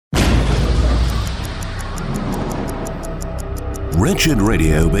Wretched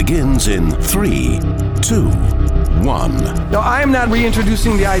Radio begins in 3, 2, 1. Now, I am not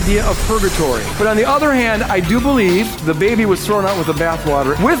reintroducing the idea of purgatory, but on the other hand, I do believe the baby was thrown out with the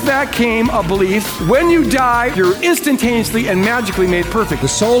bathwater. With that came a belief, when you die, you're instantaneously and magically made perfect. The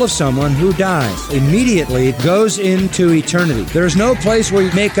soul of someone who dies immediately goes into eternity. There is no place where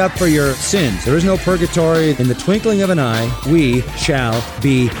you make up for your sins. There is no purgatory. In the twinkling of an eye, we shall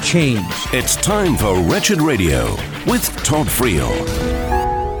be changed. It's time for Wretched Radio with Todd Friel.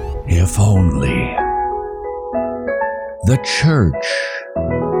 If only the church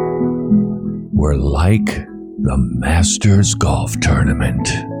were like the Masters Golf Tournament.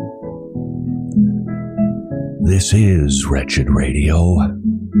 This is Wretched Radio.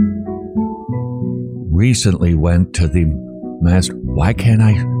 Recently went to the Master... Why can't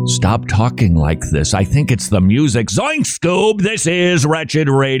I stop talking like this? I think it's the music. Zoink Scoob, this is Wretched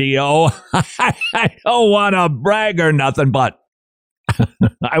Radio. I don't want to brag or nothing, but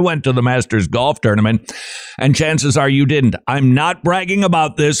I went to the Masters Golf Tournament, and chances are you didn't. I'm not bragging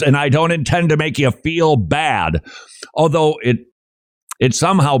about this, and I don't intend to make you feel bad, although it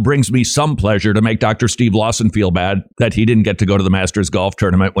somehow brings me some pleasure to make Dr. Steve Lawson feel bad that he didn't get to go to the Masters Golf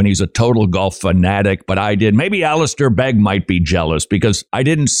Tournament when he's a total golf fanatic, but I did. Maybe Alistair Begg might be jealous because I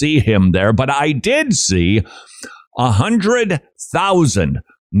didn't see him there, but I did see 100,000,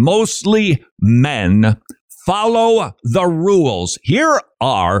 mostly men, follow the rules. Here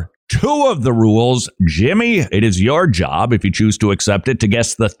are two of the rules. Jimmy, it is your job, if you choose to accept it, to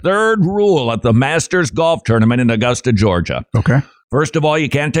guess the third rule at the Masters Golf Tournament in Augusta, Georgia. Okay. First of all, you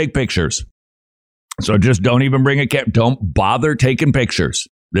can't take pictures. So just don't even bring a camera. Don't bother taking pictures.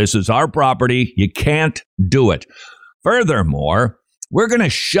 This is our property. You can't do it. Furthermore, we're going to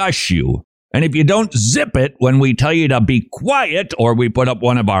shush you. And if you don't zip it when we tell you to be quiet or we put up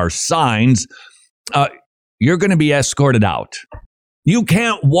one of our signs, you're going to be escorted out. You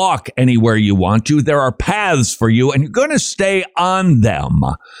can't walk anywhere you want to. There are paths for you, and you're going to stay on them.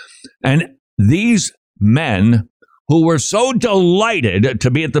 And these men who were so delighted to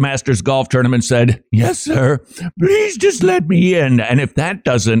be at the Masters Golf Tournament said, "Yes, sir, please just let me in." And if that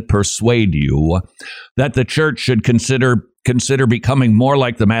doesn't persuade you that the church should consider becoming more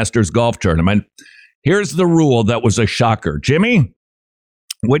like the Masters Golf Tournament, here's the rule that was a shocker. Jimmy,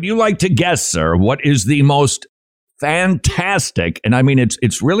 would you like to guess, sir, what is the most fantastic, and I mean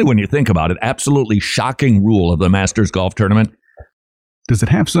it's really, when you think about it, absolutely shocking rule of the Masters Golf Tournament? Does it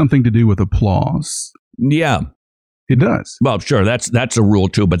have something to do with applause? Yeah. It does. Well, sure, that's a rule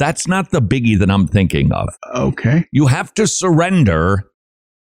too, but that's not the biggie that I'm thinking of. Okay. You have to surrender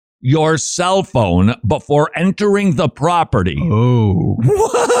your cell phone before entering the property. Oh.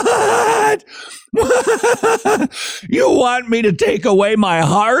 What? You want me to take away my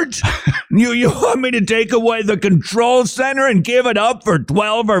heart? You want me to take away the control center and give it up for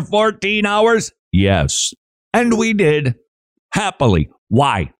 12 or 14 hours? Yes. And we did. Happily.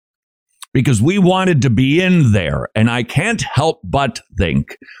 Why? Because we wanted to be in there, and I can't help but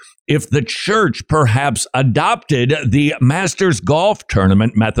think if the church perhaps adopted the Masters Golf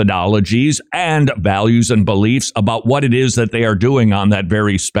Tournament methodologies and values and beliefs about what it is that they are doing on that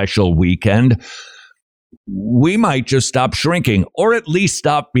very special weekend, we might just stop shrinking, or at least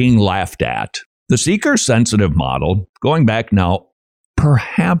stop being laughed at. The seeker-sensitive model, going back now,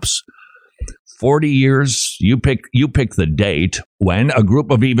 perhaps 40 years, you pick the date when a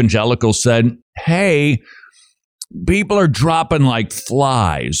group of evangelicals said, "Hey, people are dropping like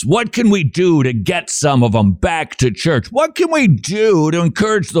flies. What can we do to get some of them back to church? What can we do to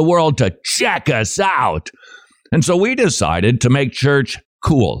encourage the world to check us out?" And so we decided to make church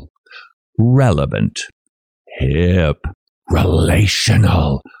cool, relevant, hip,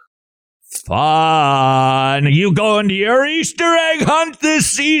 relational, fun. You going to your Easter egg hunt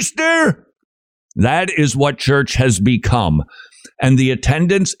this Easter? That is what church has become, and the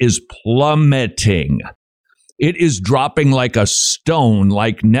attendance is plummeting. It is dropping like a stone,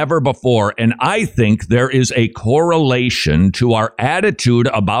 like never before, and I think there is a correlation to our attitude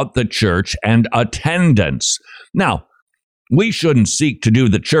about the church and attendance. Now, we shouldn't seek to do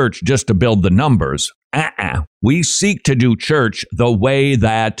the church just to build the numbers. We seek to do church the way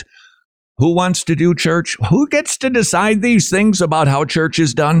that... Who wants to do church? Who gets to decide these things about how church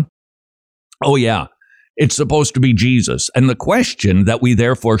is done? Oh, yeah, it's supposed to be Jesus. And the question that we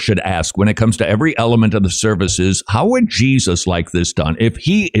therefore should ask when it comes to every element of the service is, how would Jesus like this done? If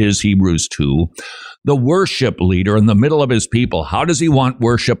he is, Hebrews 2, the worship leader in the middle of his people, how does he want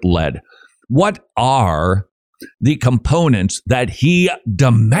worship led? What are the components that he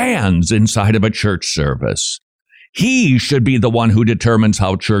demands inside of a church service? He should be the one who determines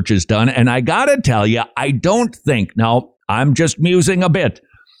how church is done. And I got to tell you, I don't think, now, I'm just musing a bit.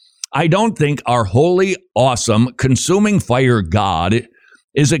 I don't think our holy, awesome, consuming fire God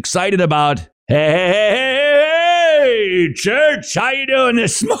is excited about, hey, church, how you doing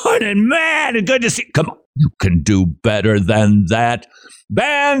this morning? Man, good to see you. Come on, you can do better than that.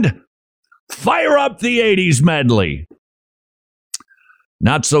 Band, fire up the 80s medley.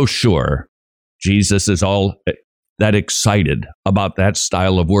 Not so sure Jesus is all that excited about that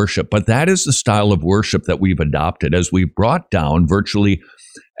style of worship, but that is the style of worship that we've adopted as we brought down virtually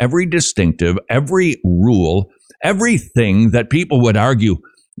every distinctive, every rule, everything that people would argue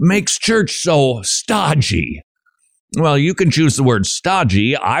makes church so stodgy. Well, you can choose the word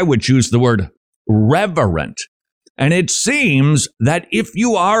stodgy. I would choose the word reverent. And it seems that if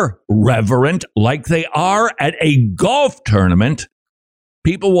you are reverent like they are at a golf tournament,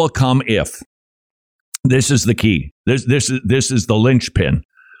 people will come if. This is the key. This is the linchpin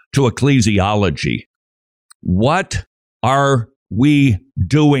to ecclesiology. What are we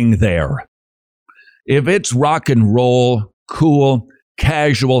doing there? If it's rock and roll, cool,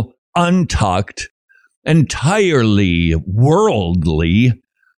 casual, untucked, entirely worldly,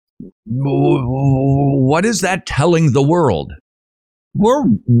 what is that telling the world? We're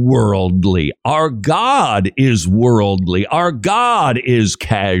worldly. Our God is worldly. Our God is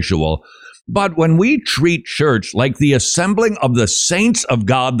casual. But when we treat church like the assembling of the saints of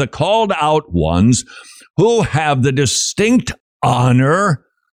God, the called out ones who have the distinct honor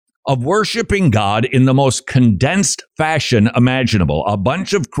of worshiping God in the most condensed fashion imaginable, a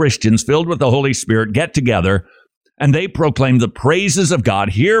bunch of Christians filled with the Holy Spirit get together and they proclaim the praises of God,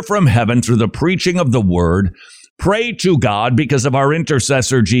 hear from heaven through the preaching of the word, pray to God because of our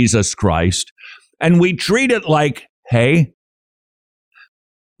intercessor, Jesus Christ, and we treat it like, hey,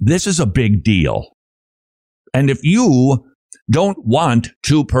 this is a big deal. And if you don't want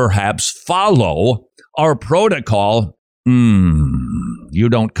to perhaps follow our protocol, you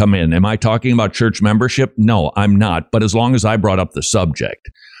don't come in. Am I talking about church membership? No, I'm not. But as long as I brought up the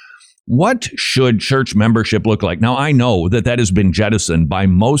subject, what should church membership look like? Now, I know that has been jettisoned by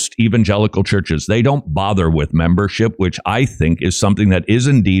most evangelical churches. They don't bother with membership, which I think is something that is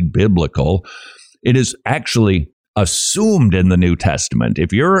indeed biblical. It is actually assumed in the New Testament.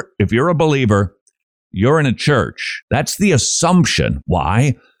 If you're a believer, you're in a church. That's the assumption.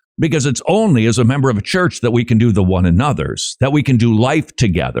 Why? Because it's only as a member of a church that we can do the one another's, that we can do life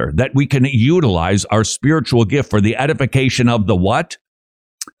together, that we can utilize our spiritual gift for the edification of the what?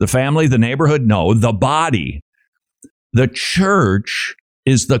 The family, the neighborhood? No, the body. The church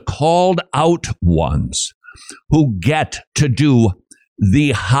is the called out ones who get to do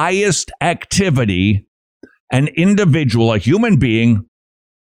the highest activity an individual, a human being,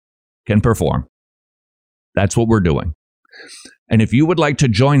 can perform. That's what we're doing. And if you would like to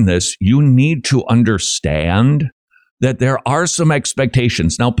join this, you need to understand that there are some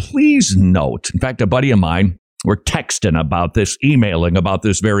expectations. Now, please note, in fact, a buddy of mine, we're texting about this, emailing about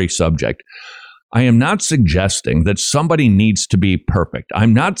this very subject. I am not suggesting that somebody needs to be perfect.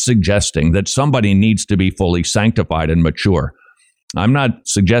 I'm not suggesting that somebody needs to be fully sanctified and mature. I'm not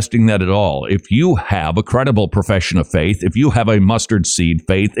suggesting that at all. If you have a credible profession of faith, if you have a mustard seed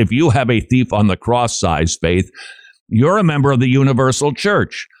faith, if you have a thief on the cross size faith, you're a member of the universal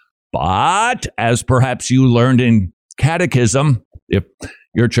church. But as perhaps you learned in catechism, if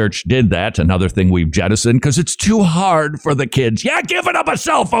your church did that, another thing we've jettisoned because it's too hard for the kids. Yeah, giving up a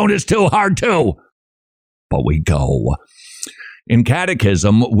cell phone is too hard too. But we go. In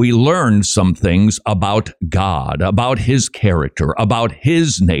catechism, we learn some things about God, about his character, about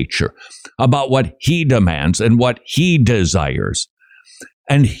his nature, about what he demands and what he desires.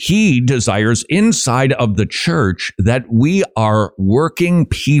 And he desires inside of the church that we are working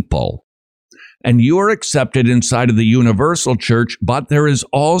people. And you are accepted inside of the universal church, but there is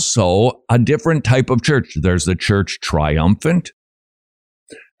also a different type of church. There's the church triumphant,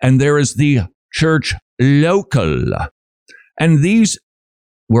 and there is the church local. And these,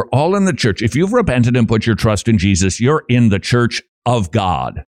 we're all in the church. If you've repented and put your trust in Jesus, you're in the church of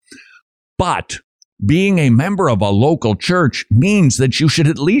God. But being a member of a local church means that you should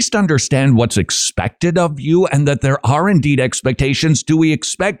at least understand what's expected of you and that there are indeed expectations. Do we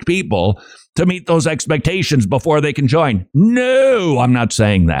expect people to meet those expectations before they can join? No, I'm not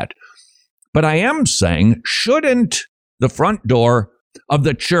saying that. But I am saying, shouldn't the front door of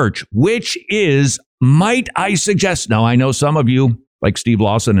the church, which is, might I suggest, now I know some of you, like Steve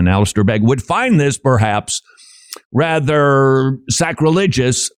Lawson and Alistair Begg, would find this perhaps rather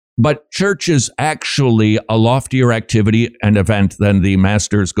sacrilegious, but church is actually a loftier activity and event than the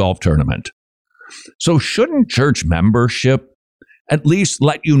Masters Golf Tournament. So shouldn't church membership at least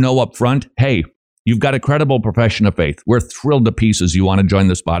let you know up front, hey, You've got a credible profession of faith. We're thrilled to pieces you want to join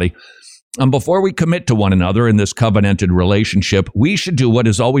this body. And before we commit to one another in this covenanted relationship, we should do what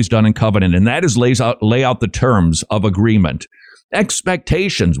is always done in covenant, and that is lay out the terms of agreement.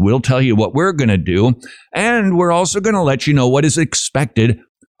 Expectations. We'll tell you what we're going to do, and we're also going to let you know what is expected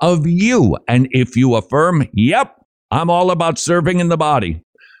of you. And if you affirm, yep, I'm all about serving in the body,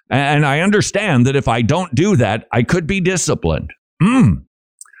 and I understand that if I don't do that, I could be disciplined. And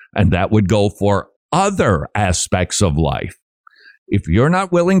that would go for other aspects of life. If you're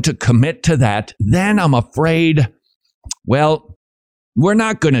not willing to commit to that, then I'm afraid, well, we're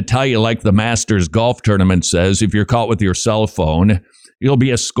not going to tell you like the Masters golf tournament says, if you're caught with your cell phone, you'll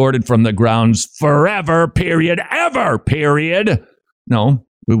be escorted from the grounds forever, period, ever, period. No,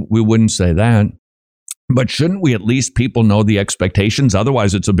 we wouldn't say that. But shouldn't we at least people know the expectations?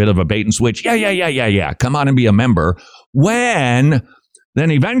 Otherwise, it's a bit of a bait and switch. Yeah. Come on and be a member. Then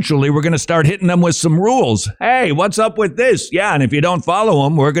eventually we're going to start hitting them with some rules. Hey, what's up with this? Yeah, and if you don't follow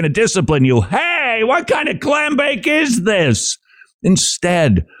them, we're going to discipline you. Hey, what kind of clam bake is this?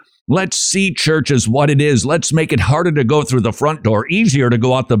 Instead, let's see church as what it is. Let's make it harder to go through the front door, easier to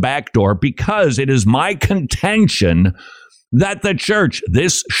go out the back door, because it is my contention that the church,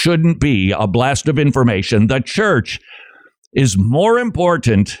 this shouldn't be a blast of information, the church is more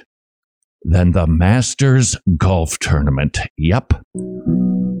important than the Masters golf tournament. Yep,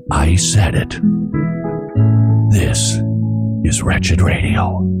 I said it. This is Wretched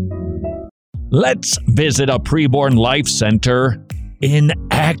Radio. Let's visit a preborn life center in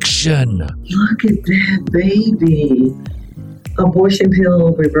action. Look at that baby. Abortion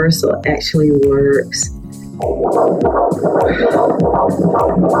pill reversal actually works.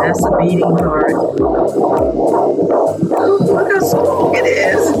 That's a beating heart. Oh, look how small it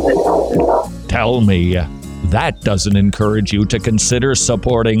is. Tell me that doesn't encourage you to consider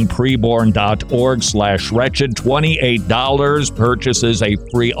supporting preborn.org/wretched. $28 purchases a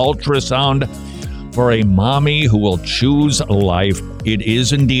free ultrasound for a mommy who will choose life. It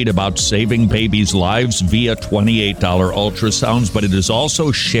is indeed about saving babies' lives via $28 ultrasounds, but it is also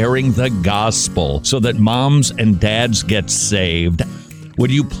sharing the gospel so that moms and dads get saved.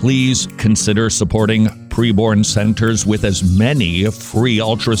 Would you please consider supporting preborn centers with as many free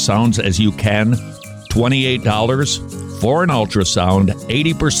ultrasounds as you can? $28 for an ultrasound,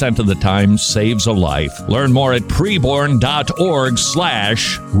 80% of the time saves a life. Learn more at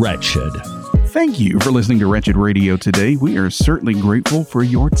preborn.org/wretched. Thank you for listening to Wretched Radio today. We are certainly grateful for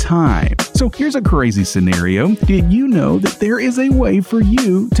your time. So here's a crazy scenario. Did you know that there is a way for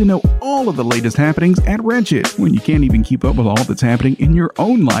you to know all of the latest happenings at Wretched? When you can't even keep up with all that's happening in your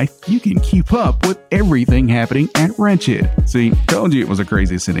own life, you can keep up with everything happening at Wretched. See, told you it was a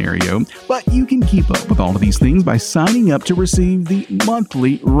crazy scenario, but you can keep up with all of these things by signing up to receive the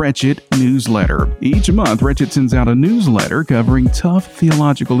monthly Wretched newsletter. Each month, Wretched sends out a newsletter covering tough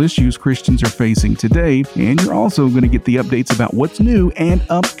theological issues Christians are facing today, and you're also going to get the updates about what's new and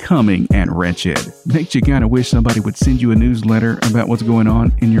upcoming at Wretched. Makes you kind of wish somebody would send you a newsletter about what's going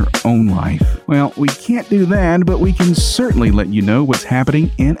on in your own life. Well, we can't do that, but we can certainly let you know what's happening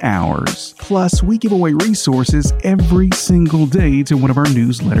in ours. Plus, we give away resources every single day to one of our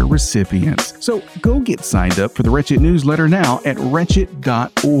newsletter recipients. So go get signed up for the Wretched newsletter now at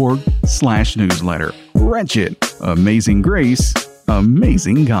wretched.org/newsletter. Wretched. Amazing grace.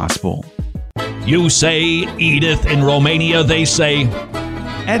 Amazing gospel. You say Edith. In Romania, they say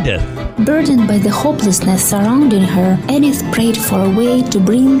Edith. Burdened by the hopelessness surrounding her, Edith prayed for a way to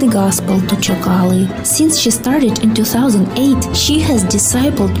bring the gospel to Ciocăli. Since she started in 2008, she has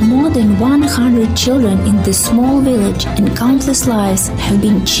discipled more than 100 children in this small village, and countless lives have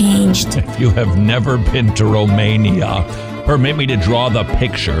been changed. If you have never been to Romania, permit me to draw the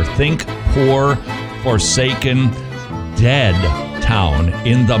picture. Think poor, forsaken, dead town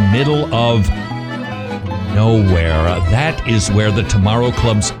in the middle of nowhere. That is where the Tomorrow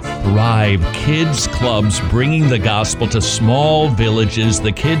Clubs thrive. Kids clubs bringing the gospel to small villages.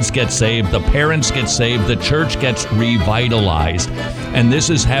 The kids get saved, the parents get saved, the church gets revitalized. And this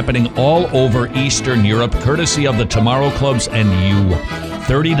is happening all over Eastern Europe, courtesy of the Tomorrow Clubs and you.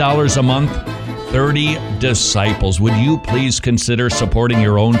 $30 a month, 30 disciples. Would you please consider supporting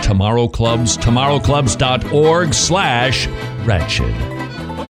your own Tomorrow Clubs? tomorrowclubs.org/wretched.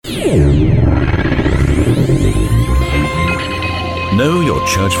 Know your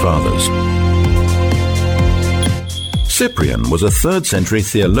church fathers. Cyprian was a 3rd century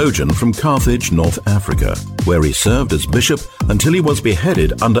theologian from Carthage, North Africa, where he served as bishop until he was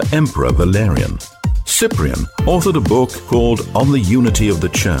beheaded under Emperor Valerian. Cyprian authored a book called On the Unity of the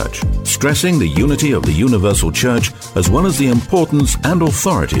Church, stressing the unity of the universal church as well as the importance and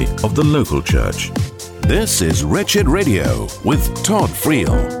authority of the local church. This is Wretched Radio with Todd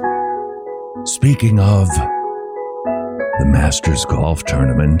Friel. Speaking of the Masters Golf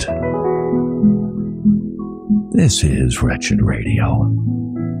Tournament, this is Wretched Radio,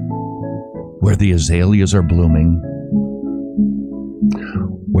 where the azaleas are blooming,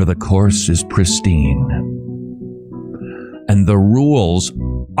 where the course is pristine, and the rules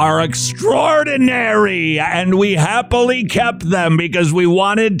are extraordinary, and we happily kept them because we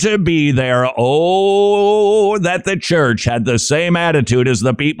wanted to be there. Oh, that the church had the same attitude as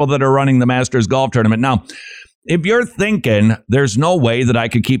the people that are running the Masters Golf Tournament. Now, if you're thinking there's no way that I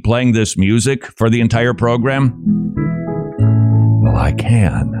could keep playing this music for the entire program, well, I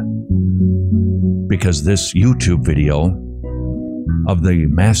can. Because this YouTube video of the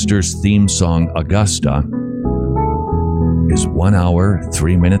Masters theme song, Augusta, is 1 hour,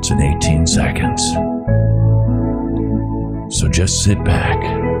 3 minutes, and 18 seconds. So just sit back,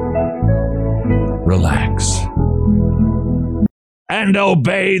 relax, and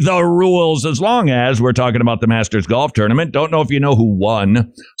obey the rules, as long as we're talking about the Masters Golf Tournament. Don't know if you know who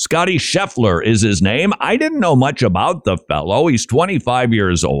won. Scotty Scheffler is his name. I didn't know much about the fellow. He's 25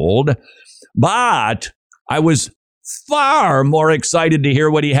 years old, but I was far more excited to hear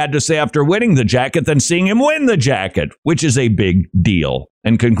what he had to say after winning the jacket than seeing him win the jacket, which is a big deal.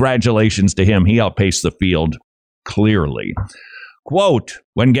 And congratulations to him. He outpaced the field clearly. Quote,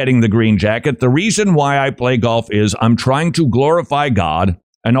 when getting the green jacket, the reason why I play golf is I'm trying to glorify God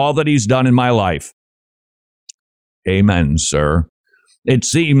and all that he's done in my life. Amen, sir. It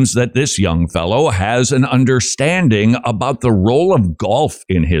seems that this young fellow has an understanding about the role of golf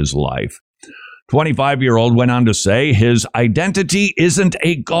in his life. 25-year-old went on to say his identity isn't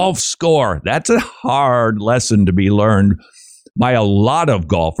a golf score. That's a hard lesson to be learned by a lot of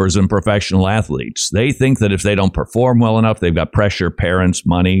golfers and professional athletes. They think that if they don't perform well enough, they've got pressure, parents,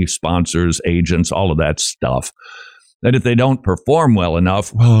 money, sponsors, agents, all of that stuff. That if they don't perform well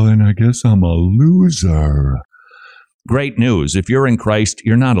enough, well, then I guess I'm a loser. Great news. If you're in Christ,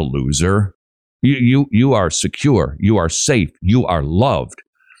 you're not a loser. You are secure. You are safe. You are loved.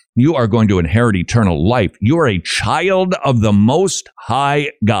 You are going to inherit eternal life. You are a child of the Most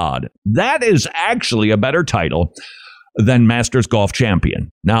High God. That is actually a better title than Masters Golf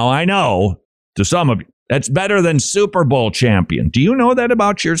Champion. Now, I know, to some of you, that's better than Super Bowl champion. Do you know that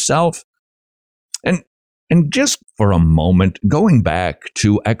about yourself? And just for a moment, going back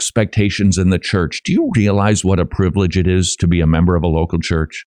to expectations in the church, do you realize what a privilege it is to be a member of a local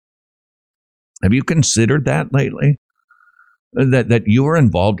church? Have you considered that lately? That you are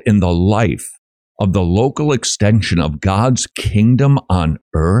involved in the life of the local extension of God's kingdom on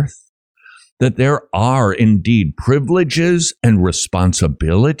earth? That there are indeed privileges and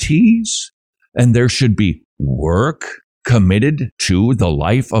responsibilities, and there should be work committed to the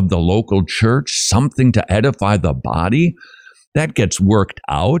life of the local church, something to edify the body. That gets worked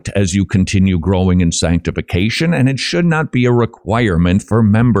out as you continue growing in sanctification, and it should not be a requirement for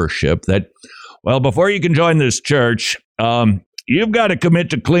membership that, well, before you can join this church, you've got to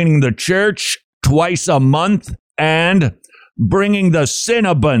commit to cleaning the church twice a month and bringing the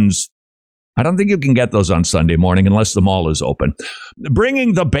Cinnabons. I don't think you can get those on Sunday morning unless the mall is open.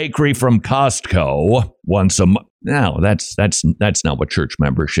 Bringing the bakery from Costco once a month. No, that's not what church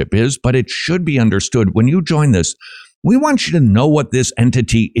membership is, but it should be understood. When you join this, we want you to know what this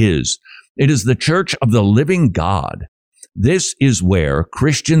entity is. It is the Church of the Living God. This is where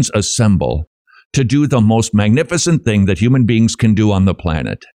Christians assemble to do the most magnificent thing that human beings can do on the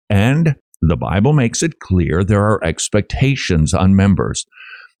planet. And the Bible makes it clear there are expectations on members.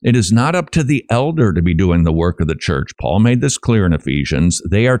 It is not up to the elder to be doing the work of the church. Paul made this clear in Ephesians.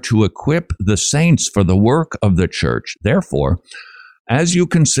 They are to equip the saints for the work of the church. Therefore, as you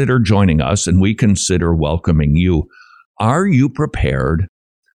consider joining us and we consider welcoming you, are you prepared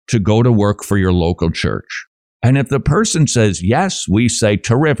to go to work for your local church? And if the person says yes, we say,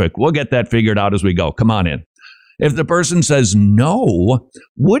 terrific, we'll get that figured out as we go. Come on in. If the person says no,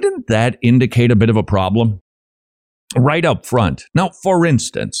 wouldn't that indicate a bit of a problem? Right up front. Now, for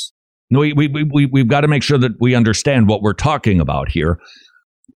instance, we've got to make sure that we understand what we're talking about here,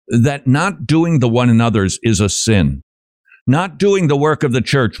 that not doing the one another's is a sin. Not doing the work of the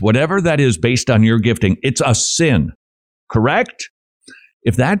church, whatever that is based on your gifting, it's a sin. Correct?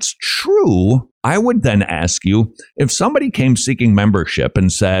 If that's true, I would then ask you, if somebody came seeking membership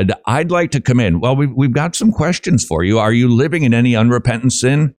and said, I'd like to come in. Well, we've got some questions for you. Are you living in any unrepentant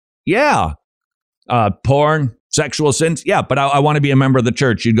sin? Yeah. Porn, sexual sins? Yeah, but I want to be a member of the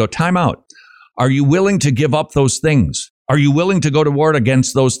church. You'd go, time out. Are you willing to give up those things? Are you willing to go to war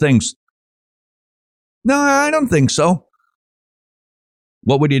against those things? No, I don't think so.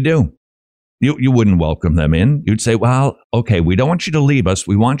 What would you do? You wouldn't welcome them in. You'd say, well, okay, we don't want you to leave us.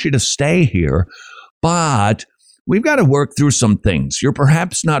 We want you to stay here, but we've got to work through some things. You're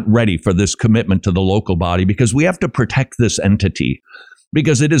perhaps not ready for this commitment to the local body because we have to protect this entity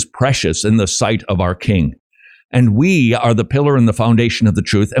because it is precious in the sight of our King. And we are the pillar and the foundation of the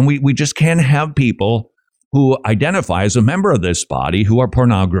truth. And we just can't have people who identify as a member of this body who are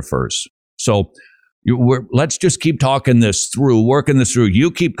pornographers. So let's just keep talking this through, working this through.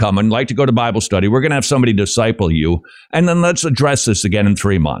 You keep coming, like to go to Bible study. We're going to have somebody disciple you. And then let's address this again in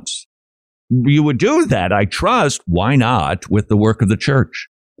 3 months. You would do that, I trust. Why not with the work of the church?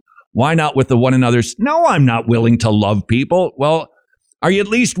 Why not with the one another's? No, I'm not willing to love people. Well, are you at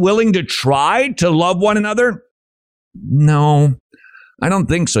least willing to try to love one another? No, I don't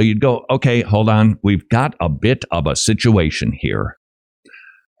think so. You'd go, okay, hold on. We've got a bit of a situation here.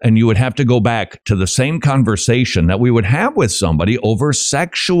 And you would have to go back to the same conversation that we would have with somebody over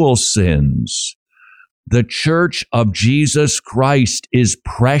sexual sins. The Church of Jesus Christ is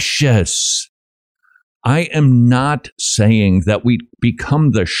precious. I am not saying that we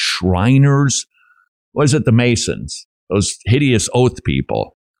become the Shriners. Was it the Masons? Those hideous oath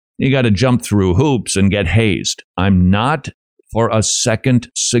people. You got to jump through hoops and get hazed. I'm not for a second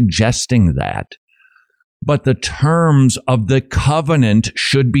suggesting that. But the terms of the covenant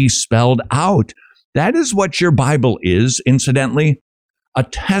should be spelled out. That is what your Bible is, incidentally. A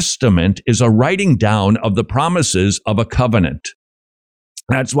testament is a writing down of the promises of a covenant.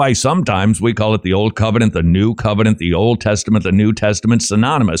 That's why sometimes we call it the Old Covenant, the New Covenant, the Old Testament, the New Testament,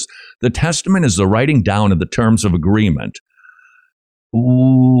 synonymous. The testament is the writing down of the terms of agreement.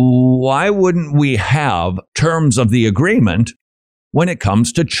 Why wouldn't we have terms of the agreement when it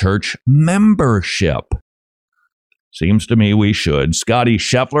comes to church membership? Seems to me we should. Scotty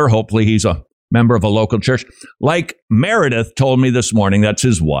Scheffler, hopefully he's a member of a local church. Like Meredith told me this morning, that's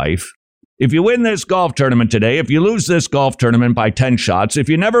his wife. If you win this golf tournament today, if you lose this golf tournament by 10 shots, if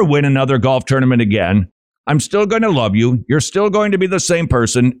you never win another golf tournament again, I'm still going to love you. You're still going to be the same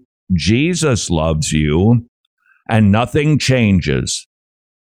person. Jesus loves you, and nothing changes.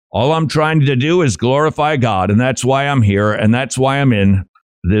 All I'm trying to do is glorify God, and that's why I'm here, and that's why I'm in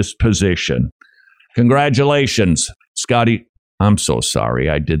this position. Congratulations, Scotty. I'm so sorry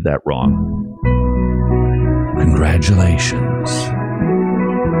I did that wrong. Congratulations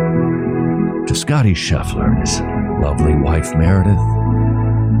to Scotty Scheffler and his lovely wife, Meredith,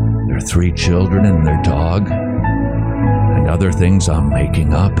 their 3 children and their dog, and other things I'm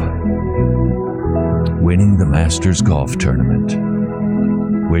making up. Winning the Masters Golf Tournament,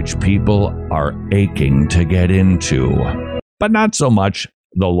 which people are aching to get into, but not so much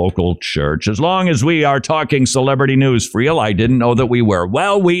the local church. As long as we are talking celebrity news, Friel, I didn't know that we were.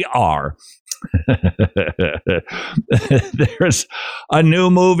 Well, we are. There's a new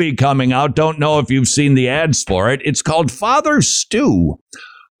movie coming out. Don't know if you've seen the ads for it. It's called Father Stu.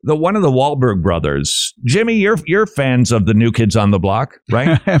 One of the Wahlberg brothers. Jimmy, you're fans of the New Kids on the Block,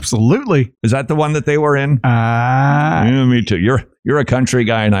 right? Absolutely. Is that the one that they were in? Yeah, me too. You're a country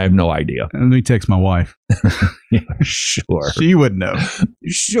guy, and I have no idea. Let me text my wife. Yeah, sure. She would know.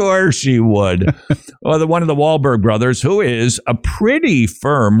 Sure she would. Well, one of the Wahlberg brothers, who is a pretty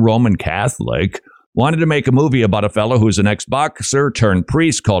firm Roman Catholic, wanted to make a movie about a fellow who's an ex-boxer turned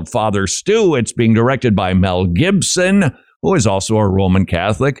priest called Father Stu. It's being directed by Mel Gibson, who is also a Roman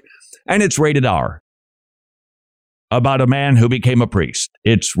Catholic, and it's rated R. About a man who became a priest.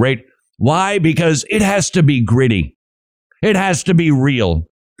 It's rated. Why? Because it has to be gritty. It has to be real.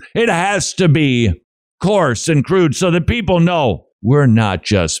 It has to be coarse and crude so that people know we're not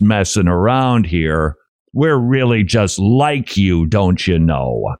just messing around here. We're really just like you, don't you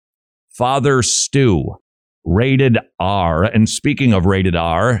know? Father Stu, rated R. And speaking of rated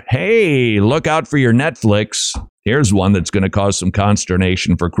R, hey, look out for your Netflix. Here's one that's going to cause some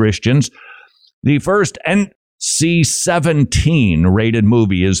consternation for Christians. The first NC-17 rated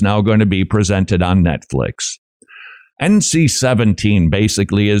movie is now going to be presented on Netflix. NC-17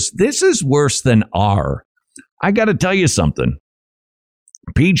 basically this is worse than R. I got to tell you something.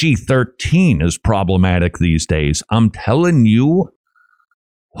 PG-13 is problematic these days. I'm telling you.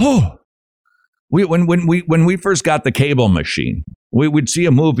 Oh, when we first got the cable machine, we would see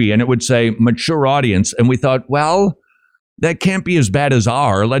a movie and it would say mature audience, and we thought, well, that can't be as bad as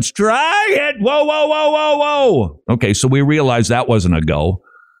R. Let's try it. Whoa, whoa, whoa, whoa, whoa. Okay, so we realized that wasn't a go.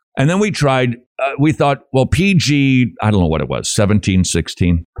 And then we tried, we thought, well, PG, I don't know what it was, 17,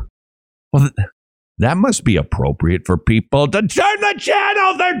 16. Well, That must be appropriate for people to turn the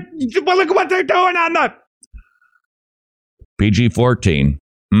channel. Look at what they're doing on the PG-14.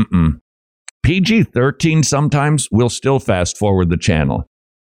 PG-13 sometimes will still fast forward the channel.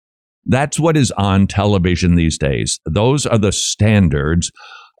 That's what is on television these days. Those are the standards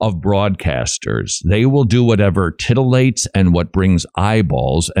of broadcasters. They will do whatever titillates and what brings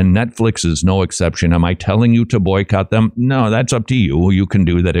eyeballs, and Netflix is no exception. Am I telling you to boycott them? No, that's up to you. You can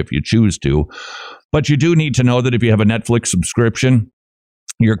do that if you choose to. But you do need to know that if you have a Netflix subscription,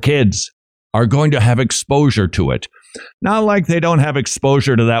 your kids are going to have exposure to it. Not like they don't have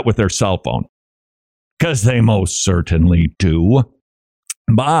exposure to that with their cell phone, because they most certainly do.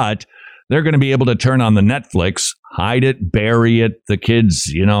 But they're going to be able to turn on the Netflix, hide it, bury it. The kids,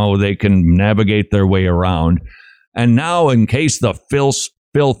 they can navigate their way around. And now, in case the filth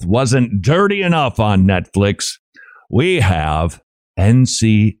wasn't dirty enough on Netflix, we have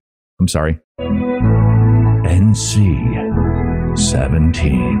NC-17.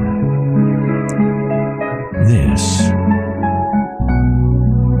 This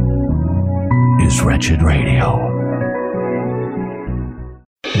is Wretched Radio.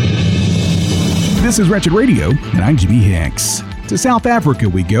 This is Wretched Radio, and I'm Jimmy Hicks. To South Africa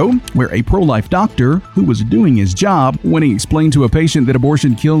we go, where a pro-life doctor who was doing his job when he explained to a patient that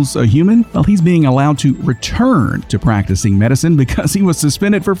abortion kills a human, well, he's being allowed to return to practicing medicine because he was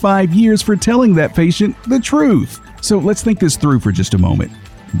suspended for 5 years for telling that patient the truth. So let's think this through for just a moment.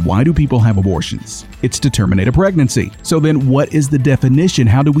 Why do people have abortions? It's to terminate a pregnancy. So then what is the definition?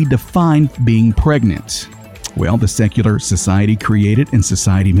 How do we define being pregnant? Well, the Secular Society Created and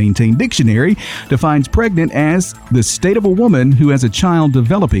Society Maintained Dictionary defines pregnant as the state of a woman who has a child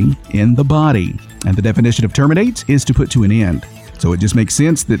developing in the body. And the definition of terminate is to put to an end. So it just makes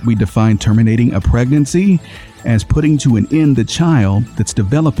sense that we define terminating a pregnancy as putting to an end the child that's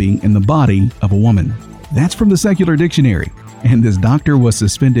developing in the body of a woman. That's from the Secular Dictionary. And this doctor was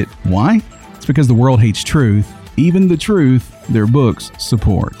suspended. Why? It's because the world hates truth. Even the truth their books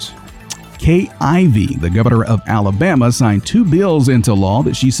support. Kay Ivey, the governor of Alabama, signed 2 bills into law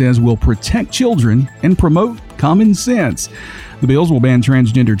that she says will protect children and promote common sense. The bills will ban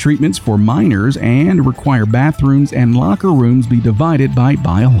transgender treatments for minors and require bathrooms and locker rooms be divided by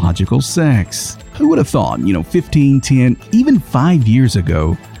biological sex. Who would have thought, 15, 10, even 5 years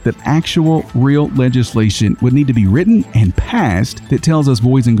ago, that actual, real legislation would need to be written and passed that tells us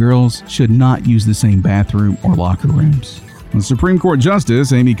boys and girls should not use the same bathroom or locker rooms? The Supreme Court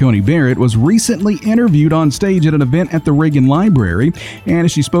Justice Amy Coney Barrett was recently interviewed on stage at an event at the Reagan Library, and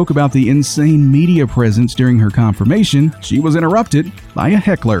as she spoke about the insane media presence during her confirmation, she was interrupted by a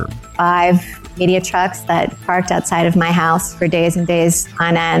heckler. 5 media trucks that parked outside of my house for days and days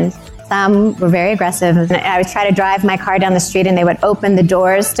on end. Some were very aggressive. I would try to drive my car down the street and they would open the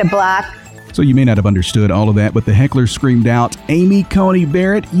doors to block. So you may not have understood all of that, but the heckler screamed out, "Amy Coney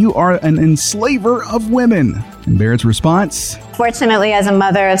Barrett, you are an enslaver of women." And Barrett's response? Fortunately, as a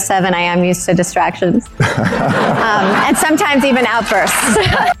mother of 7, I am used to distractions. And sometimes even outbursts.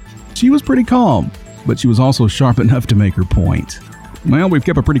 She was pretty calm, but she was also sharp enough to make her point. Well, we've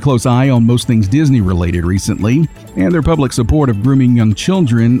kept a pretty close eye on most things Disney-related recently, and their public support of grooming young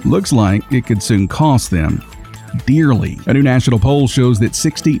children looks like it could soon cost them dearly. A new national poll shows that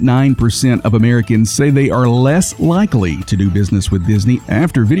 69% of Americans say they are less likely to do business with Disney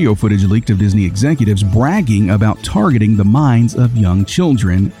after video footage leaked of Disney executives bragging about targeting the minds of young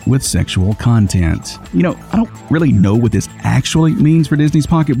children with sexual content. I don't really know what this actually means for Disney's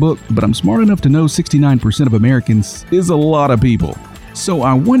pocketbook, but I'm smart enough to know 69% of Americans is a lot of people. So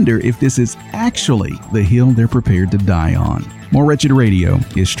I wonder if this is actually the hill they're prepared to die on. More Wretched Radio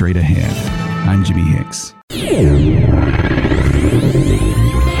is straight ahead. I'm Jimmy Hicks.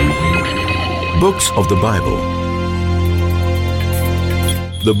 Books of the Bible.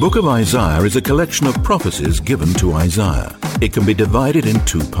 The book of Isaiah is a collection of prophecies given to Isaiah. It can be divided in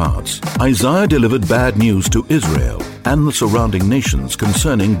 2 parts. Isaiah delivered bad news to Israel and the surrounding nations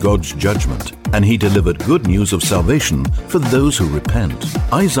concerning God's judgment, and he delivered good news of salvation for those who repent.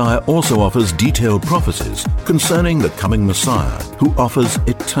 Isaiah also offers detailed prophecies concerning the coming Messiah, who offers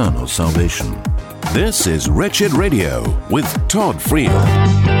eternal salvation. This is Wretched Radio with Todd Friel.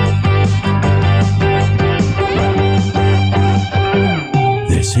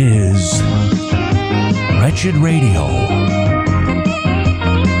 This is Wretched Radio.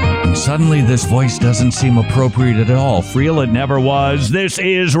 And suddenly this voice doesn't seem appropriate at all. Friel, it never was. This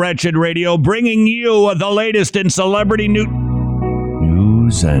is Wretched Radio, bringing you the latest in celebrity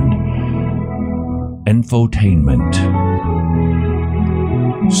news and infotainment.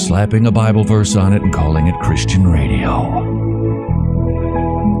 Slapping a Bible verse on it and calling it Christian radio.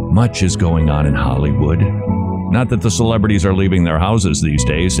 much is going on in Hollywood. Not that the celebrities are leaving their houses these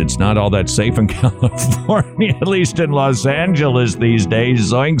days. It's not all that safe in California, at least in Los Angeles these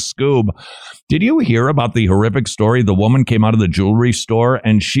days. Zoink Scoob. Did you hear about the horrific story? The woman came out of the jewelry store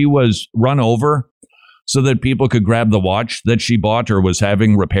and she was run over so that people could grab the watch that she bought or was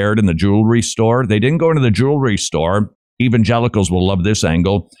having repaired in the jewelry store. They didn't go into the jewelry store. Evangelicals will love this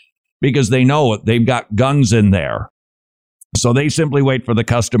angle because they know they've got guns in there. So they simply wait for the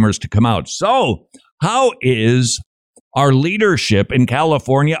customers to come out. So how is our leadership in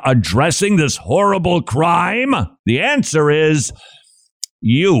California addressing this horrible crime? The answer is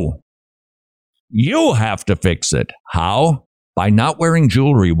you. You have to fix it. How? By not wearing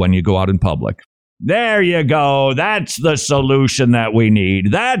jewelry when you go out in public. There you go. That's the solution that we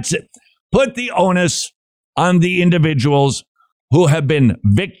need. That's it. Put the onus on the individuals who have been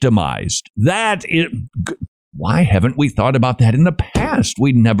victimized. That is. Why haven't we thought about that in the past?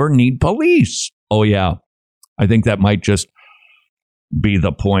 We never need police. Oh, yeah. I think that might just be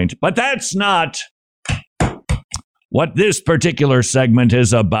the point. But that's not what this particular segment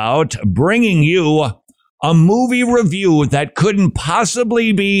is about. Bringing you a movie review that couldn't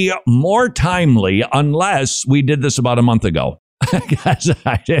possibly be more timely unless we did this about a month ago.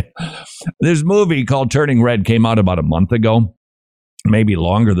 This movie called Turning Red came out about a month ago. Maybe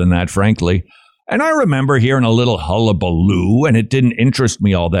longer than that, frankly. And I remember hearing a little hullabaloo, and it didn't interest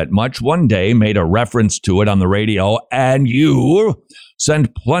me all that much. One day, made a reference to it on the radio, and you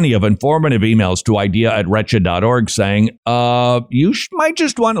sent plenty of informative emails to idea@wretched.org saying, you might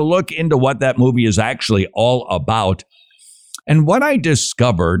just want to look into what that movie is actually all about. And what I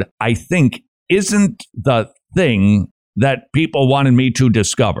discovered, I think, isn't the thing that people wanted me to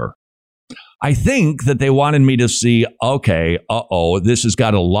discover. I think that they wanted me to see, okay, this has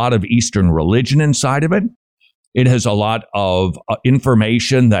got a lot of Eastern religion inside of it. It has a lot of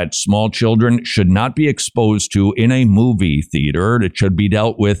information that small children should not be exposed to in a movie theater. It should be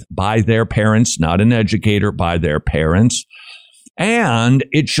dealt with by their parents, not an educator, by their parents. And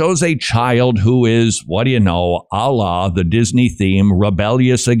it shows a child who is, what do you know, a la the Disney theme,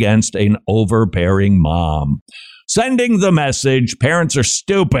 rebellious against an overbearing mom. Sending the message, parents are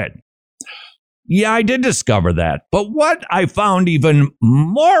stupid. Yeah, I did discover that. But what I found even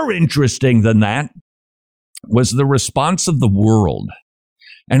more interesting than that was the response of the world.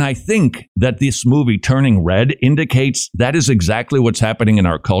 And I think that this movie, Turning Red, indicates that is exactly what's happening in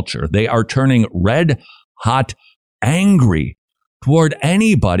our culture. They are turning red, hot, angry toward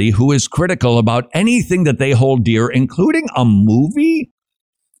anybody who is critical about anything that they hold dear, including a movie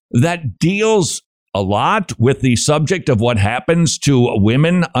that deals a lot with the subject of what happens to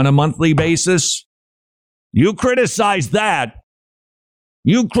women on a monthly basis. You criticize that.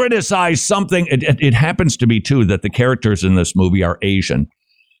 You criticize something. It happens to be, too, that the characters in this movie are Asian.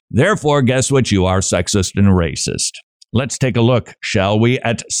 Therefore, guess what? You are sexist and racist. Let's take a look, shall we,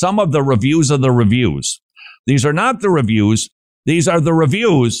 at some of the reviews of the reviews. These are not the reviews. These are the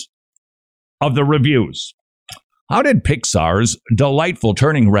reviews of the reviews. How did Pixar's delightful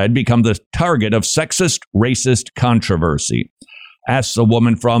Turning Red become the target of sexist, racist controversy? Asks a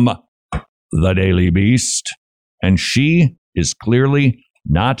woman from The Daily Beast. And she is clearly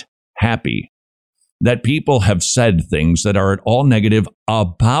not happy that people have said things that are at all negative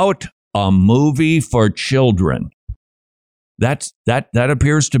about a movie for children. That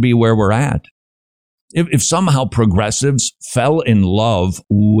appears to be where we're at. If somehow progressives fell in love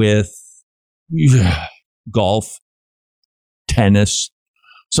with golf, tennis,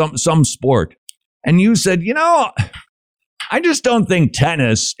 some sport, and you said, I just don't think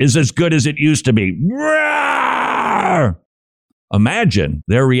tennis is as good as it used to be. Rawr! Imagine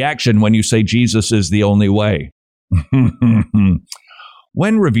their reaction when you say Jesus is the only way.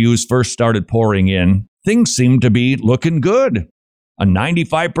 When reviews first started pouring in, things seemed to be looking good. A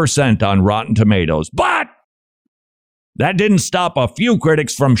 95% on Rotten Tomatoes. But that didn't stop a few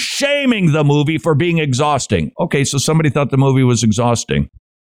critics from shaming the movie for being exhausting. Okay, so somebody thought the movie was exhausting.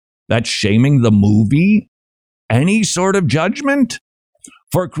 That's shaming the movie? Any sort of judgment?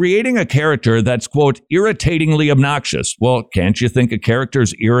 For creating a character that's, quote, irritatingly obnoxious. Well, can't you think a character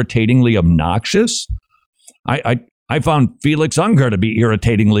is irritatingly obnoxious? I found Felix Unger to be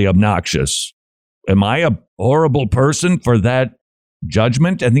irritatingly obnoxious. Am I a horrible person for that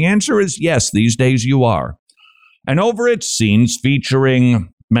judgment? And the answer is yes, these days you are. And over its scenes featuring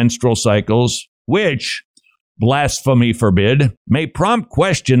menstrual cycles, which, blasphemy forbid, may prompt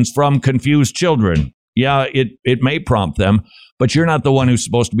questions from confused children. Yeah, it may prompt them, but you're not the one who's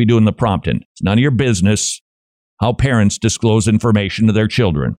supposed to be doing the prompting. It's none of your business how parents disclose information to their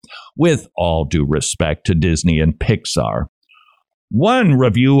children, with all due respect to Disney and Pixar. One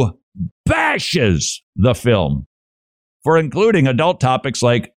review bashes the film for including adult topics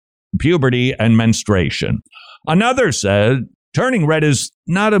like puberty and menstruation. Another said Turning Red is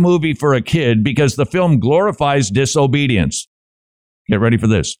not a movie for a kid because the film glorifies disobedience. Get ready for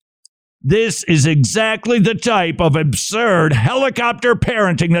this. This is exactly the type of absurd helicopter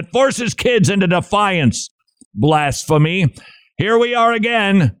parenting that forces kids into defiance. Blasphemy. Here we are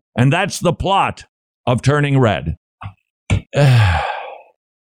again, and that's the plot of Turning Red.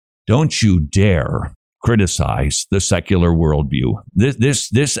 Don't you dare criticize the secular worldview.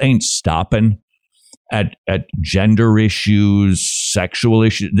 This ain't stopping at gender issues, sexual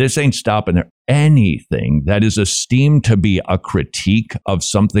issues. This ain't stopping there. Anything that is esteemed to be a critique of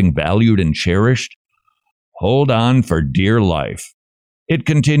something valued and cherished, hold on for dear life. It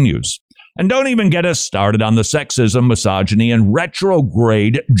continues. And don't even get us started on the sexism, misogyny, and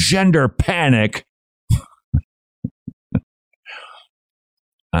retrograde gender panic.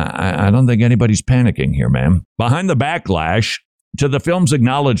 I don't think anybody's panicking here, ma'am. Behind the backlash to the film's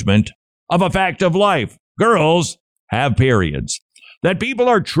acknowledgement of a fact of life, girls have periods. That people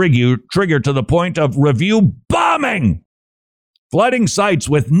are triggered to the point of review bombing, flooding sites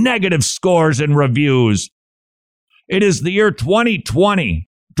with negative scores and reviews. It is the year 2020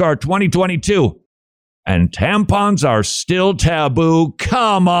 or 2022, and tampons are still taboo.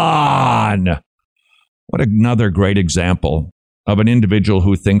 Come on! What another great example of an individual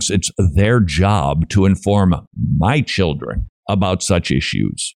who thinks it's their job to inform my children about such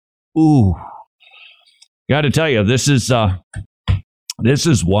issues. Ooh. Got to tell you, this is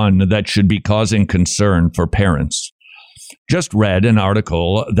one that should be causing concern for parents. Just read an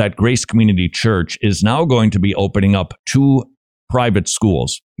article that Grace Community Church is now going to be opening up 2 private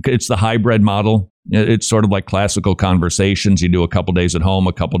schools. It's the hybrid model. It's sort of like classical conversations. You do a couple days at home,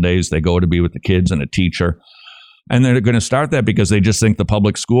 a couple days they go to be with the kids and a teacher. And they're going to start that because they just think the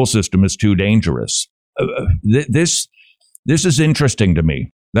public school system is too dangerous. This is interesting to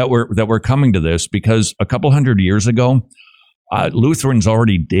me that we're coming to this because a couple hundred years ago, Lutherans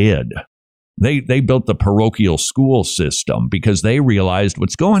already did. They built the parochial school system because they realized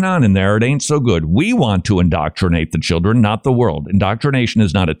what's going on in there. It ain't so good. We want to indoctrinate the children, not the world. Indoctrination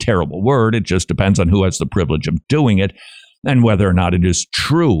is not a terrible word. It just depends on who has the privilege of doing it and whether or not it is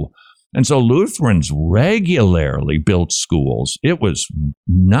true. And so Lutherans regularly built schools. It was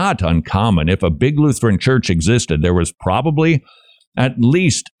not uncommon. If a big Lutheran church existed, there was probably at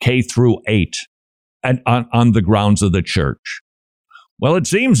least K through 8 on the grounds of the church. Well, it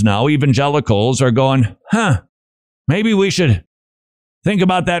seems now evangelicals are going, maybe we should think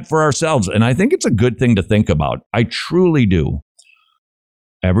about that for ourselves. And I think it's a good thing to think about. I truly do.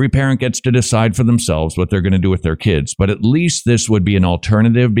 Every parent gets to decide for themselves what they're going to do with their kids. But at least this would be an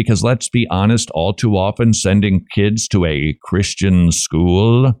alternative because let's be honest, all too often sending kids to a Christian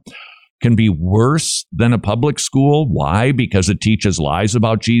school can be worse than a public school. Why? Because it teaches lies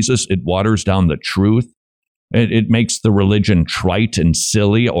about Jesus. It waters down the truth. It makes the religion trite and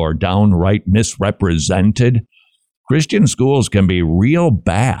silly or downright misrepresented. Christian schools can be real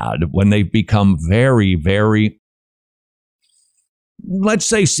bad when they've become very, very, let's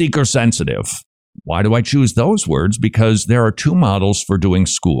say, seeker sensitive. Why do I choose those words? Because there are 2 models for doing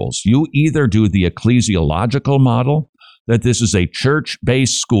schools. You either do the ecclesiological model, that this is a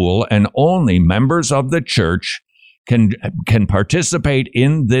church-based school and only members of the church can participate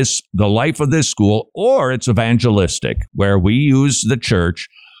in the life of this school, or it's evangelistic, where we use the church,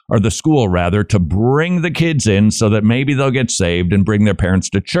 or the school rather, to bring the kids in so that maybe they'll get saved and bring their parents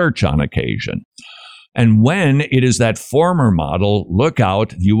to church on occasion. And when it is that former model, look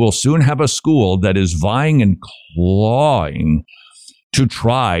out, you will soon have a school that is vying and clawing to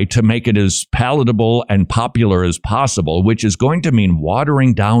try to make it as palatable and popular as possible, which is going to mean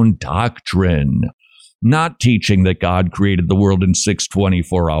watering down doctrine. Not teaching that God created the world in 6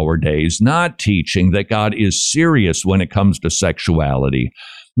 24-hour days. Not teaching that God is serious when it comes to sexuality.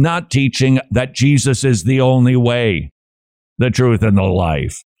 Not teaching that Jesus is the only way, the truth, and the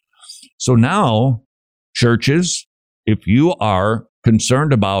life. So now, churches, if you are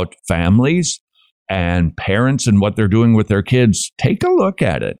concerned about families and parents and what they're doing with their kids, take a look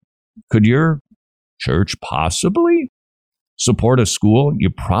at it. Could your church possibly support a school?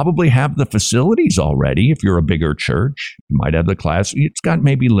 You probably have the facilities already. If you're a bigger church, you might have the class. It's got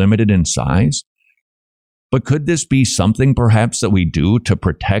maybe limited in size. But could this be something perhaps that we do to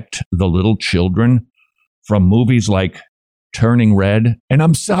protect the little children from movies like Turning Red? And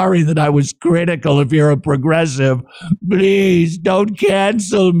I'm sorry that I was critical. If you're a progressive, please don't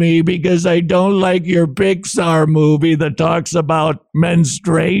cancel me because I don't like your Pixar movie that talks about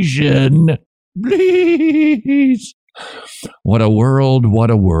menstruation. Please. What a world, what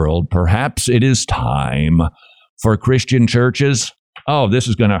a world. Perhaps it is time for Christian churches. Oh, this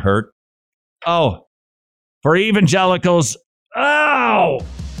is going to hurt. Oh, for evangelicals. Oh,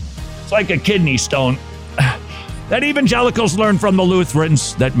 it's like a kidney stone. That evangelicals learn from the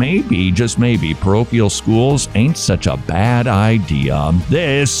Lutherans that maybe, just maybe, parochial schools ain't such a bad idea.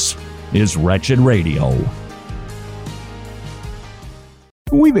 This is Wretched Radio.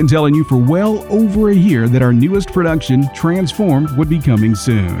 We've been telling you for well over a year that our newest production, Transformed, would be coming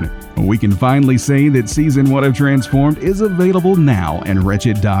soon. We can finally say that Season 1 of Transformed is available now at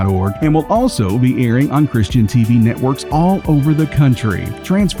Wretched.org and will also be airing on Christian TV networks all over the country.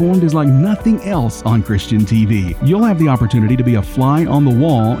 Transformed is like nothing else on Christian TV. You'll have the opportunity to be a fly on the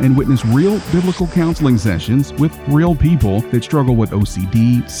wall and witness real biblical counseling sessions with real people that struggle with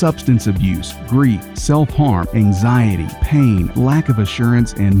OCD, substance abuse, grief, self-harm, anxiety, pain, lack of assurance,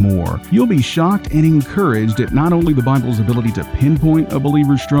 and more. You'll be shocked and encouraged at not only the Bible's ability to pinpoint a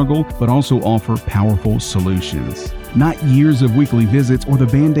believer's struggle, but also offer powerful solutions. Not years of weekly visits or the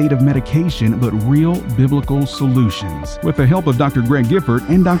band-aid of medication, but real biblical solutions. With the help of Dr. Greg Gifford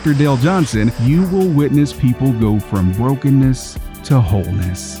and Dr. Dale Johnson, you will witness people go from brokenness to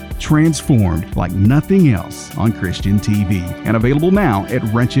wholeness. Transformed like nothing else on Christian TV. And available now at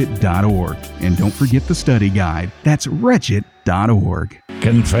Wretched.org. And don't forget the study guide. That's Wretched.org.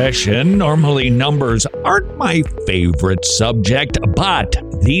 Confession, normally numbers aren't my favorite subject, but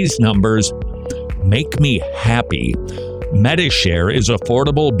these numbers make me happy. Medishare is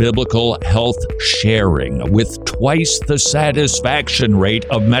affordable biblical health sharing with twice the satisfaction rate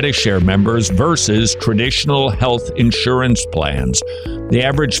of Medishare members versus traditional health insurance plans. The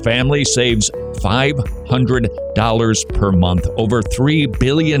average family saves $500 per month. Over $3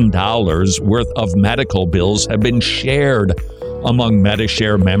 billion worth of medical bills have been shared among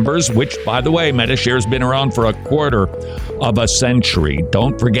Medishare members, which, by the way, Medishare has been around for a quarter of a century.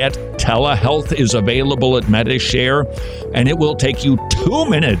 Don't forget, telehealth is available at Medishare, and it will take you 2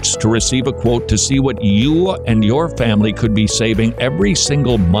 minutes to receive a quote to see what you and your family could be saving every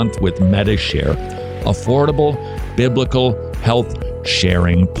single month with Medishare. Affordable, biblical health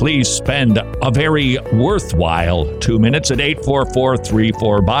sharing. Please spend a very worthwhile 2 minutes at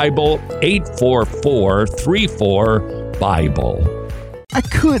 844-34-BIBLE, 844-34-BIBLE. I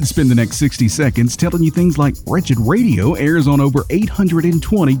could spend the next 60 seconds telling you things like Wretched Radio airs on over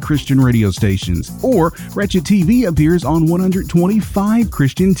 820 Christian radio stations, or Wretched TV appears on 125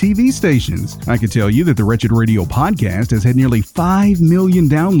 Christian TV stations. I could tell you that the Wretched Radio podcast has had nearly 5 million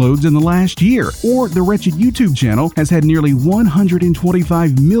downloads in the last year, or the Wretched YouTube channel has had nearly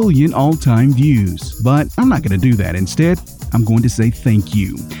 125 million all-time views. But I'm not going to do that. Instead, I'm going to say thank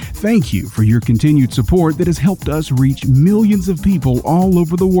you. Thank you for your continued support that has helped us reach millions of people all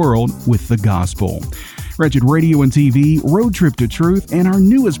over the world with the gospel. Wretched Radio and TV, Road Trip to Truth, and our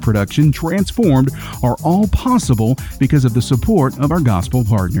newest production, Transformed, are all possible because of the support of our gospel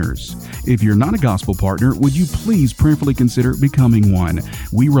partners. If you're not a gospel partner, would you please prayerfully consider becoming one?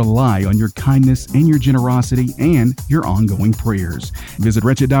 We rely on your kindness and your generosity and your ongoing prayers. Visit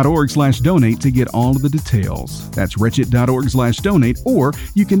Wretched.org/donate to get all of the details. That's Wretched.org/donate, or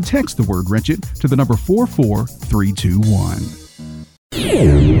you can text the word Wretched to the number 44321.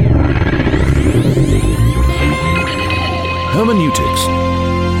 Hermeneutics.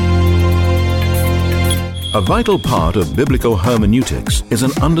 A vital part of biblical hermeneutics is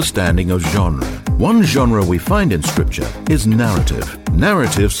an understanding of genre. One genre we find in Scripture is narrative.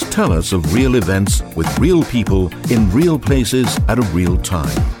 Narratives tell us of real events with real people in real places at a real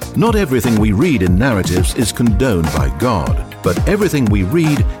time. Not everything we read in narratives is condoned by God, but everything we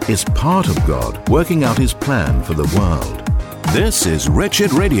read is part of God working out His plan for the world. This is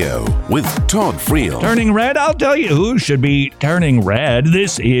Wretched Radio with Todd Friel. Turning red? I'll tell you who should be turning red.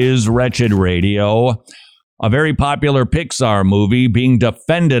 This is Wretched Radio, a very popular Pixar movie being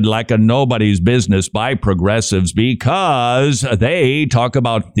defended like a nobody's business by progressives because they talk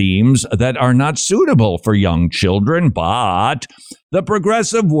about themes that are not suitable for young children, but the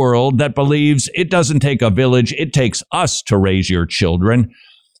progressive world that believes it doesn't take a village, it takes us to raise your children.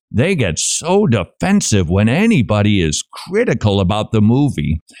 They get so defensive when anybody is critical about the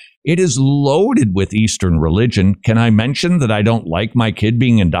movie. It is loaded with Eastern religion. Can I mention that I don't like my kid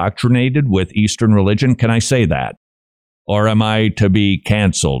being indoctrinated with Eastern religion? Can I say that? Or am I to be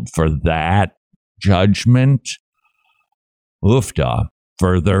canceled for that judgment? Oofda.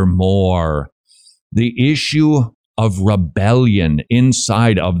 Furthermore, the issue of rebellion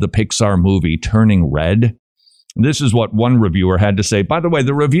inside of the Pixar movie turning red. This is what one reviewer had to say. By the way,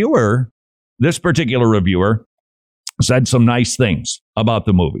 the reviewer, this particular reviewer, said some nice things about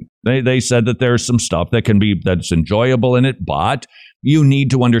the movie. They said that there's some stuff that's enjoyable in it, but you need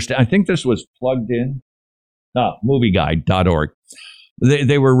to understand. I think this was plugged in. Movieguide.org.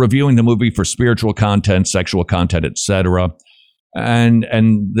 They were reviewing the movie for spiritual content, sexual content, etc. And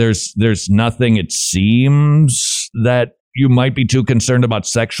there's nothing, it seems, that you might be too concerned about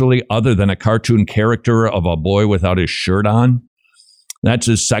sexually other than a cartoon character of a boy without his shirt on. That's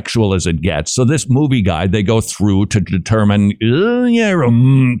as sexual as it gets. So this movie guide, they go through to determine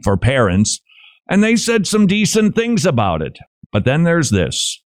for parents, and they said some decent things about it. But then there's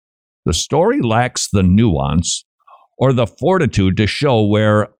this. The story lacks the nuance or the fortitude to show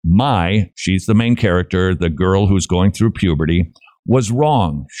where she's the main character, the girl who's going through puberty, was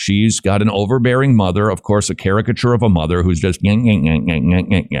wrong. She's got an overbearing mother, of course, a caricature of a mother who's just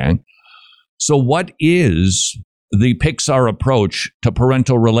yang. So what is the Pixar approach to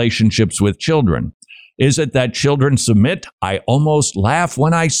parental relationships with children? Is it that children submit? I almost laugh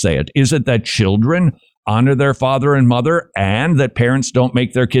when I say it. Is it that children honor their father and mother and that parents don't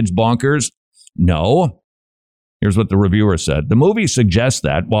make their kids bonkers? No. Here's what the reviewer said. The movie suggests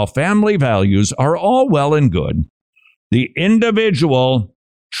that while family values are all well and good, the individual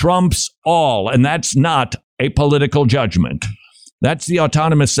trumps all, and that's not a political judgment. That's the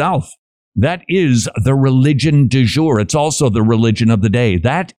autonomous self. That is the religion du jour. It's also the religion of the day.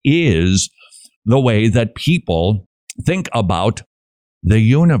 That is the way that people think about the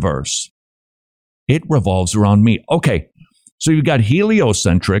universe. It revolves around me. Okay, so you've got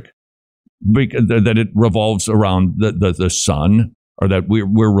heliocentric, that it revolves around the sun, or that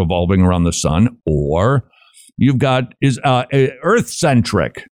we're revolving around the sun, or you've got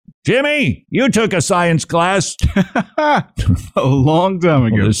Earth-centric. Jimmy, you took a science class. A long time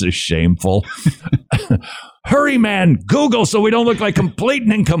ago. Oh, this is shameful. Hurry, man. Google so we don't look like complete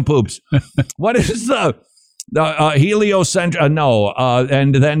nincompoops. What is the heliocentric?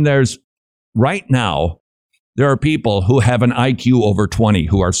 And then there's, right now, there are people who have an IQ over 20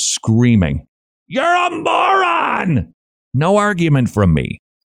 who are screaming, "You're a moron!" No argument from me.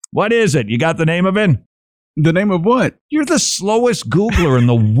 What is it? You got the name of it? The name of what? You're the slowest Googler in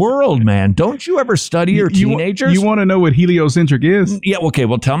the world, man. Don't you ever study your teenagers? You want to know what heliocentric is? Yeah, okay.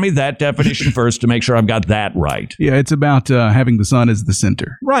 Well, tell me that definition first to make sure I've got that right. Yeah, it's about having the sun as the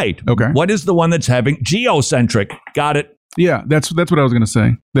center. Right. Okay. What is the one that's having geocentric? Got it. Yeah, that's what I was going to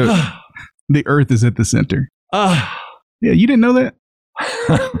say. The Earth is at the center. Yeah, you didn't know that?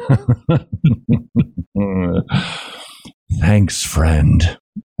 Thanks, friend.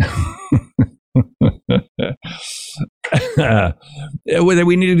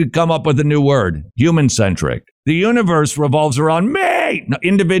 We needed to come up with a new word. Human-centric. The universe revolves around me. No,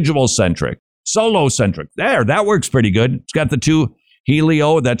 individual-centric. Solo-centric. There, that works pretty good. It's got the two.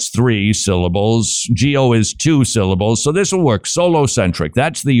 Helio, that's 3 syllables. Geo is 2 syllables. So this will work. Solo-centric.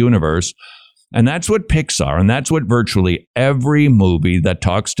 That's the universe. And that's what Pixar, and that's what virtually every movie that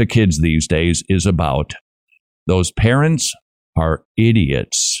talks to kids these days is about. Those parents are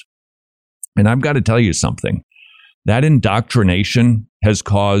idiots. And I've got to tell you something. That indoctrination has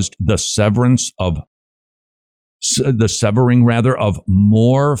caused the severing of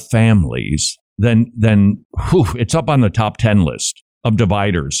more families than it's up on the top 10 list of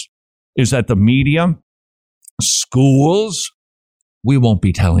dividers. Is that the media, schools? We won't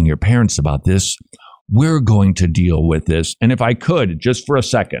be telling your parents about this. We're going to deal with this. And if I could, just for a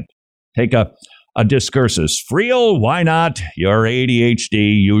second, take a discursus. Friel, why not? Your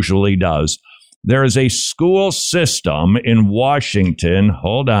ADHD usually does. There is a school system in Washington.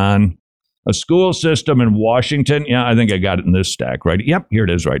 Hold on. A school system in Washington. Yeah, I think I got it in this stack, right? Yep, here it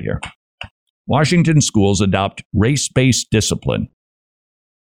is right here. Washington schools adopt race-based discipline.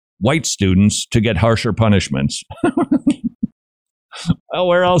 White students to get harsher punishments. Well,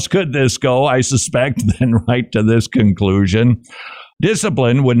 where else could this go, I suspect, than right to this conclusion?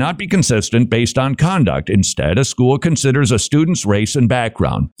 Discipline would not be consistent based on conduct. Instead, a school considers a student's race and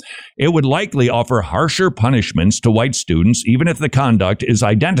background. It would likely offer harsher punishments to white students, even if the conduct is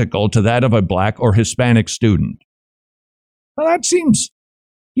identical to that of a black or Hispanic student. Well, that seems,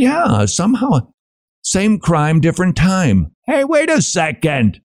 somehow, same crime, different time. Hey, wait a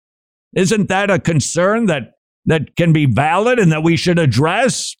second. Isn't that a concern that can be valid and that we should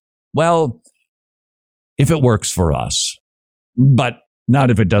address? Well, if it works for us. But not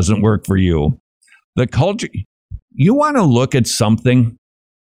if it doesn't work for you. The culture, you want to look at something.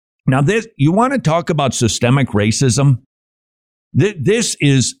 Now, you want to talk about systemic racism? This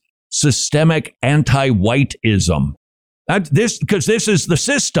is systemic anti-whiteism. Because this is the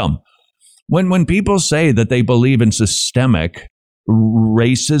system. When people say that they believe in systemic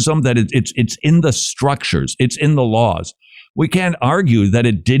racism, that it's in the structures, it's in the laws. We can't argue that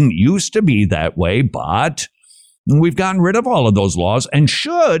it didn't used to be that way, but we've gotten rid of all of those laws. And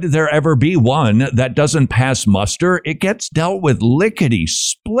should there ever be one that doesn't pass muster, it gets dealt with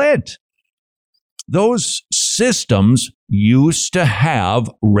lickety-split. Those systems used to have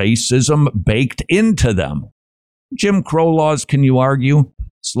racism baked into them. Jim Crow laws, can you argue?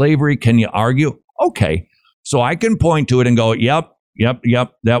 Slavery, can you argue? Okay, so I can point to it and go, yep.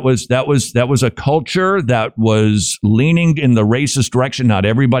 That was a culture that was leaning in the racist direction. Not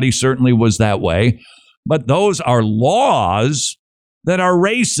everybody certainly was that way, but those are laws that are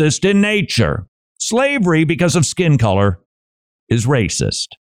racist in nature. Slavery, because of skin color, is racist.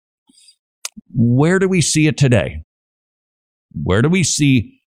 Where do we see it today? Where do we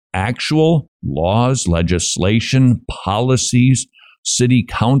see actual laws, legislation, policies, city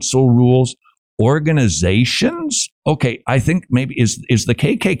council rules, organizations? Okay, I think maybe is the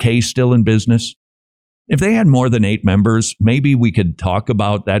KKK still in business? If they had more than 8 members, maybe we could talk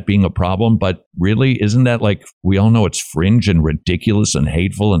about that being a problem. But really, isn't that like, we all know it's fringe and ridiculous and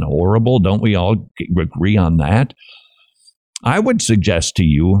hateful and horrible? Don't we all agree on that? I would suggest to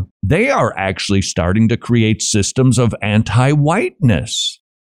you, they are actually starting to create systems of anti-whiteness.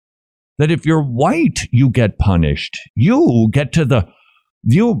 That if you're white, you get punished. You get to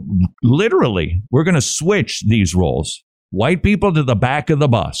literally, we're going to switch these roles. White people to the back of the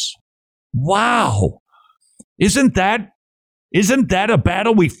bus. Wow. Isn't that a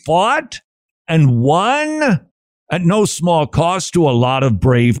battle we fought and won at no small cost to a lot of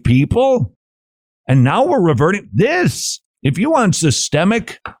brave people? And now we're reverting this. If you want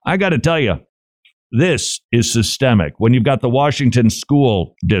systemic, I got to tell you, this is systemic. When you've got the Washington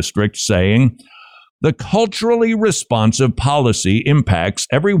School District saying the culturally responsive policy impacts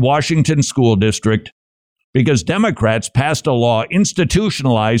every Washington school district because Democrats passed a law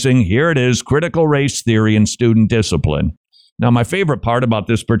institutionalizing, here it is, critical race theory in student discipline. Now, my favorite part about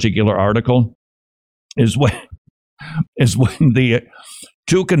this particular article is when the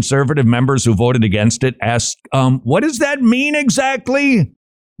 2 conservative members who voted against it asked, what does that mean exactly?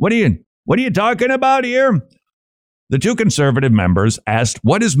 What are you talking about here? The 2 conservative members asked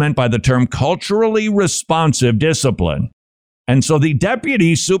what is meant by the term culturally responsive discipline. And so the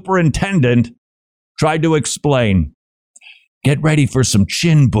deputy superintendent tried to explain, get ready for some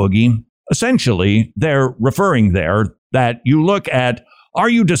chin boogie. Essentially, they're referring there that you look at, are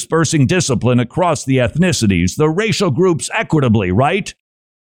you dispersing discipline across the ethnicities, the racial groups equitably, right?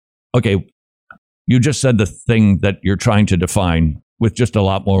 Okay, you just said the thing that you're trying to define with just a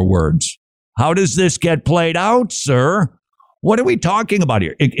lot more words. How does this get played out, sir? What are we talking about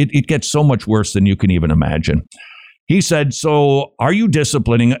here? It gets so much worse than you can even imagine. He said, so are you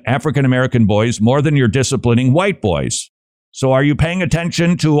disciplining African-American boys more than you're disciplining white boys? So are you paying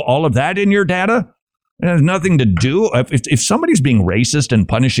attention to all of that in your data? It has nothing to do. If somebody's being racist and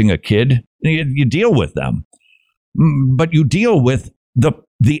punishing a kid, you deal with them. But you deal with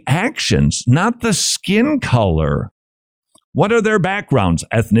the actions, not the skin color. What are their backgrounds?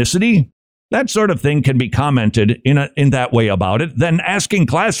 Ethnicity? That sort of thing can be commented in that way about it. Then asking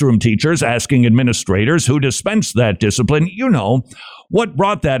classroom teachers, asking administrators who dispense that discipline, what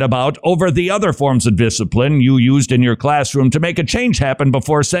brought that about over the other forms of discipline you used in your classroom to make a change happen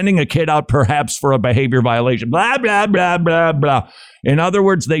before sending a kid out perhaps for a behavior violation. Blah, blah, blah, blah, blah. In other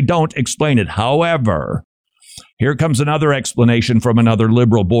words, they don't explain it. However, here comes another explanation from another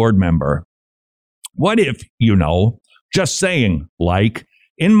liberal board member. What if, just saying, like,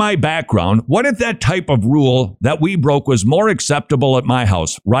 in my background, what if that type of rule that we broke was more acceptable at my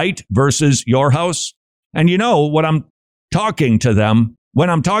house, right, versus your house? And what I'm talking to them,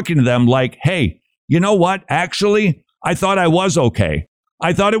 when I'm talking to them like, hey, you know what? Actually, I thought I was okay.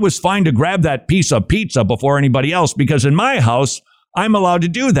 I thought it was fine to grab that piece of pizza before anybody else because in my house, I'm allowed to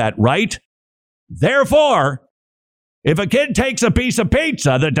do that, right? Therefore, if a kid takes a piece of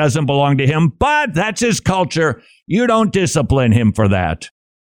pizza that doesn't belong to him, but that's his culture, you don't discipline him for that.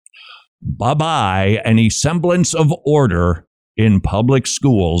 Bye-bye, any semblance of order in public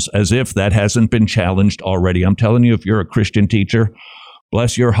schools, as if that hasn't been challenged already. I'm telling you, if you're a Christian teacher,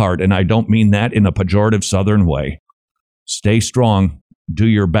 bless your heart, and I don't mean that in a pejorative Southern way. Stay strong. Do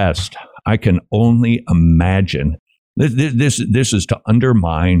your best. I can only imagine. This is to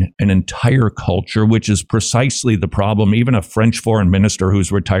undermine an entire culture, which is precisely the problem. Even a French foreign minister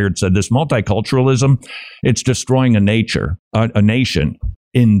who's retired said this multiculturalism, it's destroying a nation.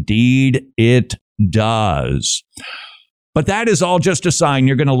 Indeed, it does. But that is all just a sign.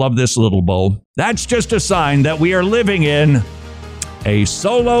 You're going to love this, little Bo. That's just a sign that we are living in a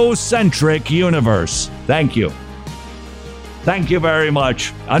solo-centric universe. Thank you. Thank you very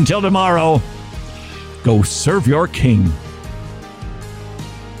much. Until tomorrow, go serve your king.